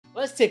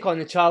Let's take on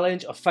the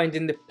challenge of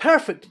finding the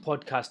perfect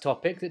podcast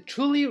topic that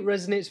truly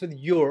resonates with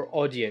your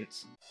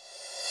audience.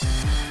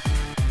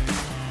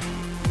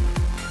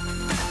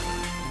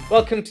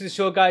 Welcome to the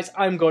show, guys.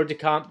 I'm Gordy,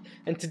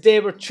 and today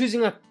we're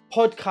choosing a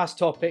podcast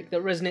topic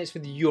that resonates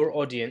with your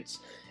audience.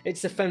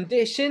 It's the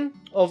foundation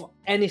of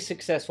any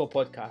successful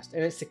podcast,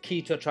 and it's the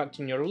key to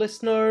attracting your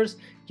listeners,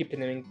 keeping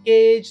them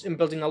engaged, and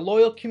building a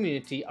loyal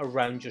community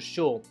around your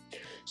show.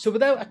 So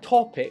without a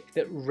topic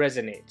that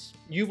resonates,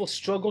 you will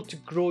struggle to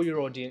grow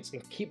your audience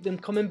and keep them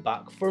coming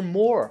back for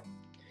more.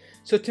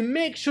 So to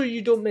make sure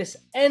you don't miss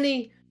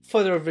any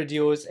further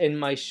videos in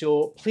my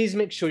show, please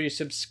make sure you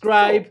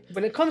subscribe.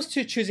 When it comes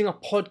to choosing a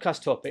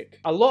podcast topic,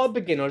 a lot of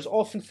beginners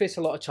often face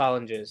a lot of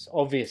challenges,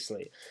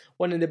 obviously.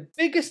 One of the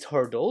biggest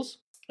hurdles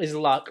is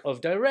lack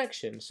of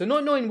direction. So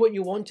not knowing what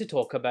you want to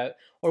talk about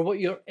or what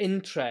your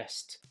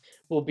interest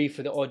will be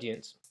for the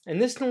audience. And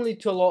this can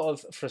lead to a lot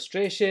of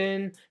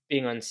frustration,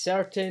 being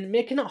uncertain,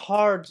 making it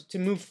hard to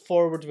move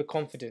forward with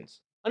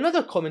confidence.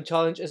 Another common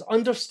challenge is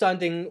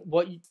understanding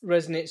what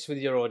resonates with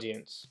your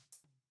audience.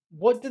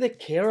 What do they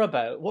care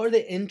about? What are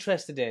they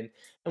interested in?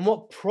 And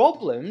what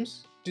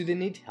problems do they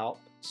need help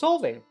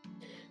solving?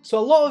 So a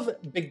lot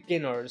of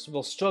beginners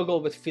will struggle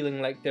with feeling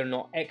like they're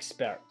not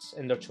experts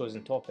in their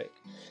chosen topic.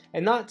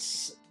 And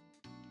that's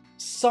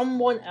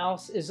someone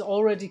else is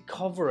already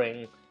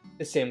covering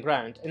the same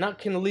ground, and that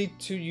can lead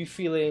to you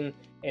feeling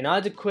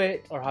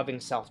inadequate or having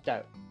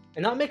self-doubt.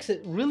 And that makes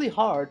it really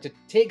hard to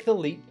take the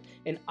leap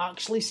and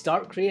actually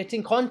start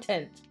creating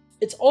content.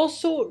 It's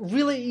also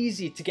really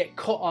easy to get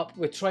caught up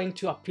with trying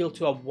to appeal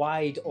to a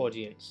wide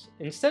audience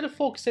instead of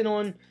focusing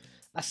on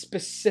a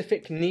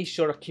specific niche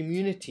or a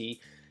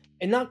community,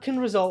 and that can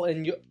result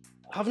in you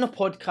having a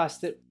podcast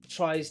that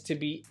tries to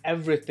be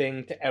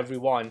everything to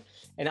everyone,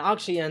 and it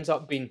actually ends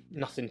up being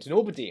nothing to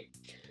nobody.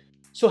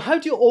 So how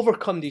do you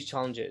overcome these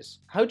challenges?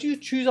 How do you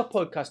choose a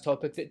podcast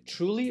topic that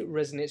truly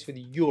resonates with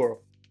your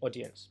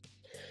audience?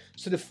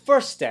 So the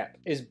first step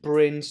is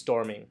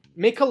brainstorming.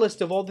 Make a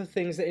list of all the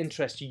things that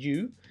interest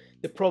you,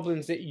 the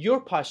problems that you're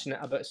passionate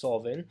about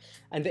solving,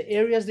 and the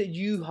areas that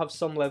you have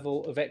some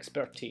level of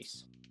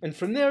expertise. And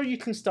from there, you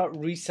can start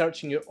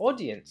researching your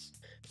audience.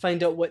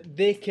 Find out what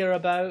they care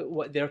about,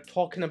 what they're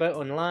talking about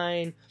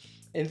online,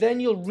 and then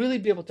you'll really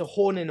be able to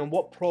hone in on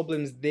what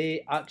problems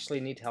they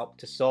actually need help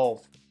to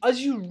solve. As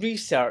you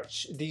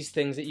research these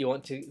things that you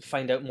want to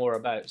find out more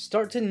about,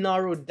 start to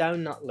narrow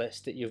down that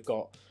list that you've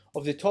got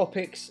of the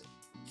topics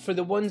for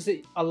the ones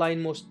that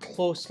align most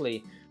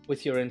closely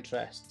with your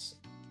interests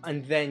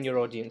and then your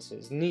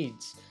audience's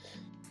needs.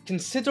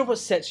 Consider what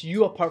sets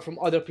you apart from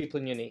other people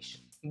in your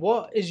niche.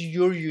 What is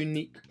your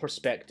unique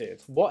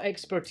perspective? What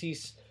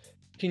expertise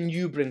can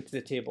you bring to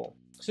the table?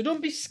 So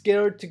don't be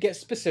scared to get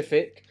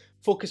specific.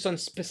 Focus on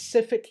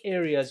specific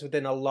areas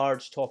within a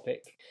large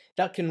topic.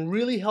 That can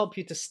really help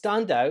you to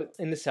stand out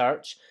in the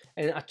search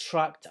and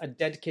attract a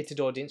dedicated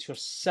audience who are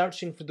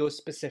searching for those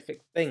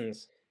specific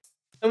things.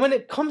 And when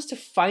it comes to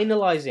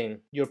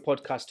finalizing your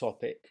podcast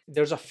topic,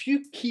 there's a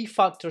few key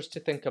factors to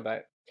think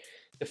about.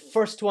 The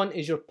first one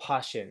is your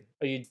passion.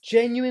 Are you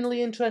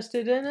genuinely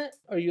interested in it?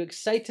 Are you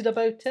excited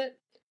about it?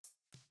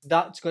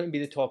 That's going to be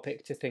the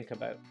topic to think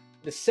about.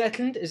 The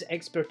second is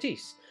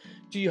expertise.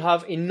 Do you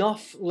have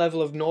enough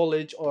level of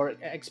knowledge or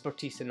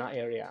expertise in that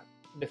area?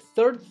 The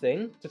third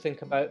thing to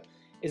think about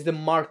is the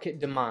market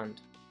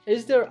demand.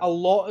 Is there a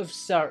lot of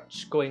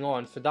search going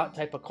on for that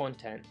type of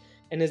content?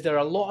 And is there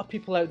a lot of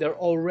people out there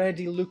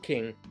already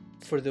looking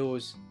for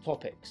those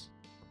topics?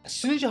 As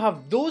soon as you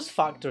have those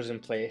factors in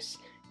place,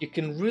 you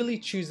can really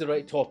choose the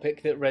right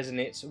topic that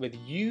resonates with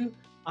you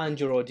and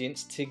your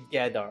audience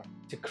together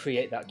to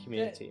create that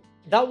community.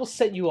 That will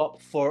set you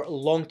up for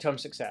long-term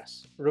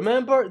success.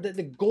 Remember that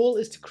the goal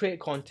is to create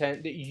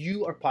content that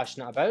you are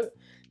passionate about,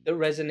 that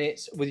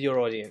resonates with your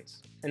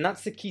audience. And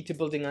that's the key to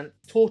building a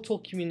total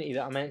community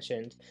that I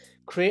mentioned.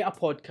 Create a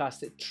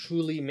podcast that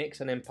truly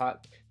makes an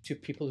impact to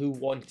people who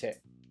want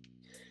it.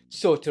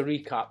 So to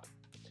recap,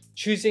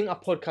 choosing a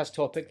podcast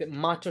topic that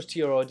matters to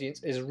your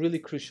audience is really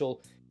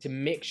crucial to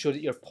make sure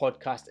that your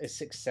podcast is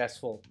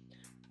successful.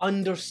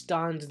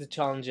 Understand the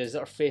challenges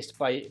that are faced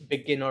by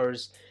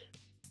beginners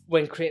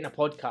when creating a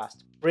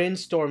podcast.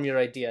 Brainstorm your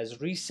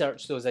ideas,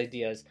 research those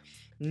ideas,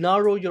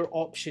 narrow your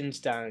options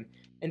down,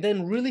 and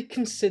then really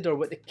consider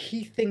what the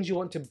key things you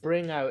want to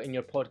bring out in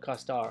your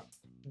podcast are.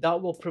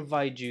 That will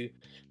provide you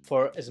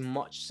for as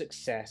much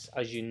success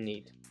as you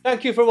need.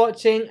 Thank you for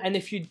watching, and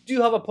if you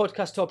do have a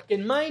podcast topic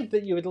in mind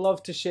that you would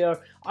love to share,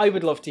 I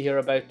would love to hear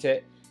about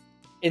it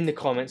in the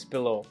comments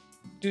below.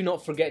 Do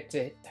not forget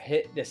to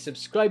hit the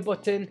subscribe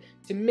button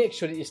to make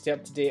sure that you stay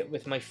up to date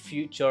with my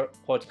future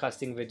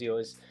podcasting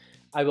videos.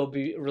 I will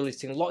be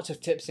releasing lots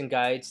of tips and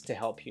guides to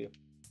help you.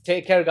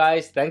 Take care,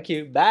 guys. Thank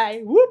you.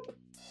 Bye. Whoop.